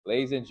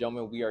Ladies and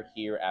gentlemen, we are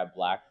here at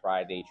Black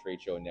Friday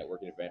Trade Show and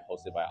Networking event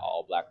hosted by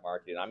All Blk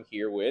Market. And I'm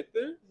here with.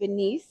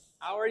 Venice.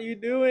 How are you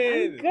I'm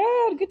doing?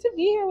 good. Good to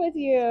be here with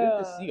you. It's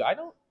good to see you. I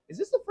don't. Is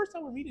this the first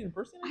time we're meeting in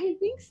person? I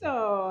think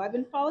so. I've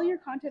been following your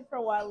content for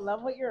a while.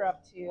 Love what you're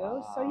up to.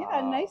 So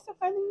yeah, Wow. nice to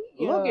finally meet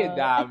you. Look at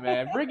that,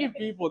 man. Bringing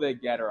people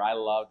together. I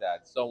love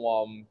that.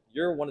 So,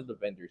 you're one of the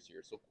vendors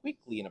here. So,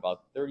 quickly, in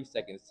about 30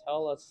 seconds,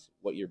 tell us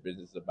what your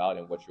business is about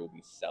and what you'll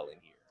be selling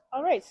here.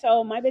 All right.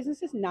 So my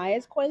business is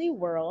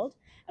niyascoilyworld,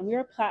 and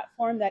we're a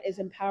platform that is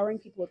empowering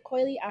people with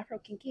coily, afro,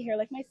 kinky hair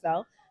like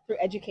myself through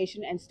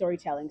education and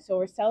storytelling. So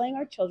we're selling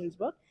our children's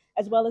book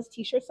as well as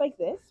T-shirts like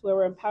this, where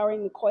we're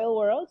empowering the coil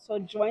world. So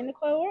join the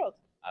coil world.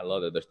 I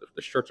love that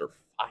the shirts are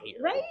fire.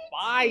 Right?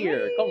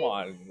 Fire. Right. Come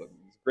on.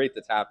 It's great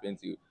to tap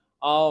into.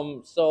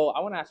 So I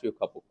want to ask you a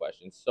couple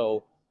questions.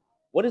 So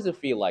what does it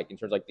feel like in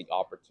terms of like the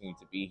opportunity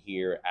to be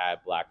here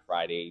at Black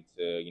Friday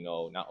to,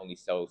 not only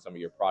sell some of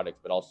your products,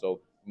 but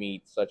also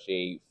meet such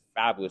a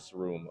fabulous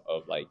room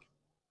of like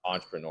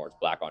entrepreneurs,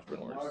 black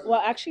entrepreneurs?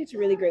 Well, actually, it's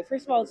really great.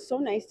 First of all, it's so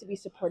nice to be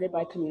supported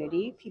by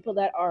community, people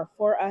that are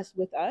for us,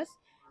 with us.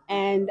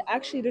 And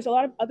actually, there's a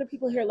lot of other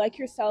people here like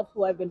yourself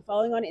who I've been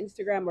following on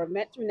Instagram or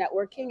met through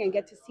networking and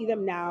get to see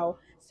them now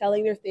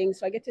selling their things.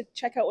 So I get to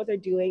check out what they're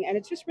doing. And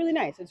it's just really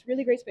nice. It's a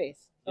really great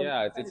space. So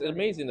Yeah, it's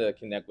amazing to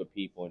connect with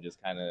people and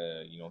just kind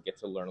of, get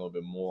to learn a little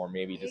bit more,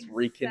 maybe just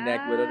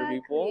reconnect with other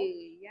people.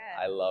 Exactly. Yes.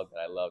 I love that.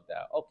 I love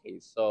that. Okay,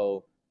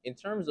 so in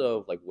terms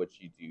of like what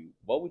you do,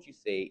 what would you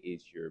say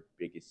is your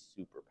biggest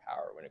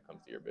superpower when it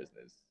comes to your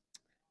business?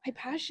 My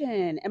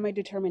passion and my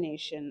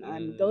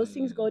determination. Those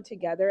things Mm, go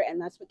together, and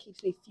that's what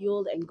keeps me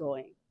fueled and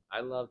going. I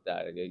love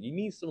that. You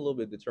need some little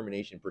bit of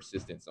determination,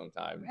 persistence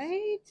sometimes.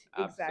 Right?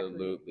 Exactly.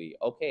 Absolutely.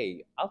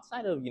 Okay,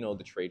 outside of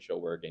the trade show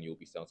where again you'll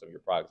be selling some of your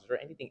products, is there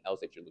anything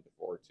else that you're looking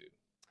forward to?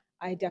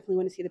 I definitely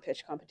want to see the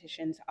pitch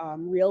competitions.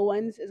 Real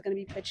Ones is going to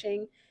be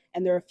pitching,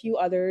 and there are a few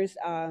others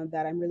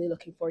that I'm really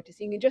looking forward to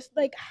seeing, and just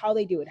like how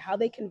they do it, how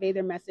they convey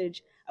their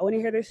message. I want to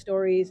hear their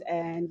stories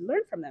and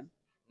learn from them.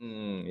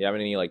 You have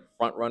any like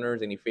front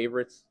runners, any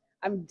favorites?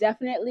 I'm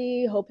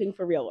definitely hoping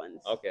for Real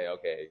Ones. Okay,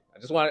 okay.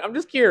 I'm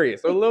just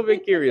curious, a little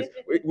bit curious.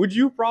 Would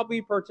you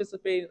probably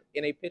participate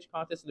in a pitch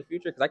contest in the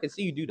future? Because I can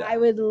see you do that. I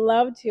would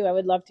love to. I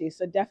would love to.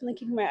 So definitely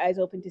keeping my eyes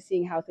open to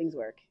seeing how things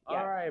work. Yeah.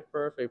 All right,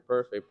 perfect,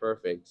 perfect,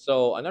 perfect.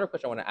 So another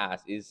question I want to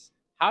ask is,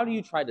 how do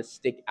you try to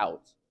stick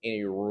out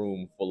in a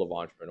room full of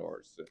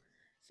entrepreneurs?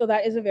 So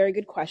that is a very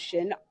good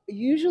question.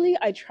 Usually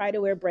I try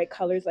to wear bright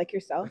colors like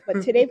yourself,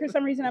 but today for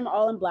some reason I'm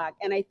all in black.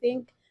 And I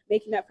think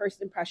making that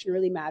first impression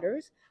really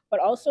matters, but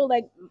also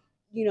like,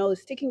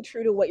 sticking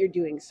true to what you're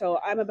doing. So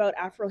I'm about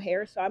afro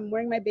hair, so I'm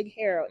wearing my big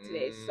hair out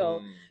today. So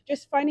Mm,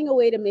 just finding a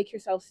way to make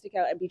yourself stick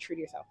out and be true to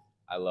yourself.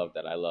 I love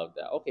that. I love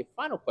that. Okay,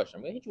 final question.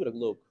 I'm gonna hit you with a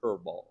little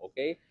curveball.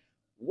 Okay,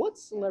 what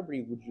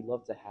celebrity would you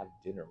love to have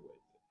dinner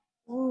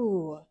with?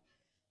 Ooh.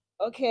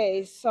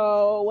 Okay,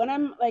 so when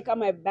I'm like on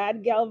my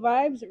bad gal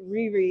vibes,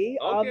 Riri, Okay.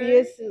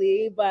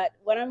 obviously, but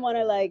when I want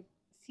to like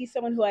see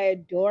someone who I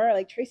adore,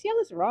 like Tracy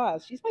Ellis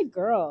Ross, she's my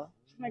girl.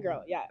 She's my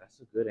girl. Yeah. That's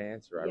a good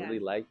answer. I Yeah. really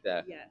like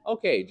that. Yeah.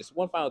 Okay, just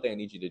one final thing I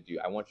need you to do.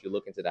 I want you to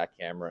look into that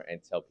camera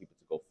and tell people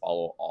to go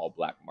follow All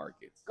Blk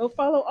Markets. Go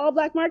follow All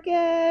Blk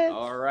Market.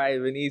 All right,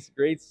 Venice,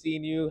 great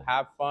seeing you.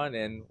 Have fun,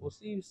 and we'll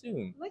see you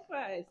soon.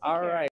 Likewise. Take All care. right.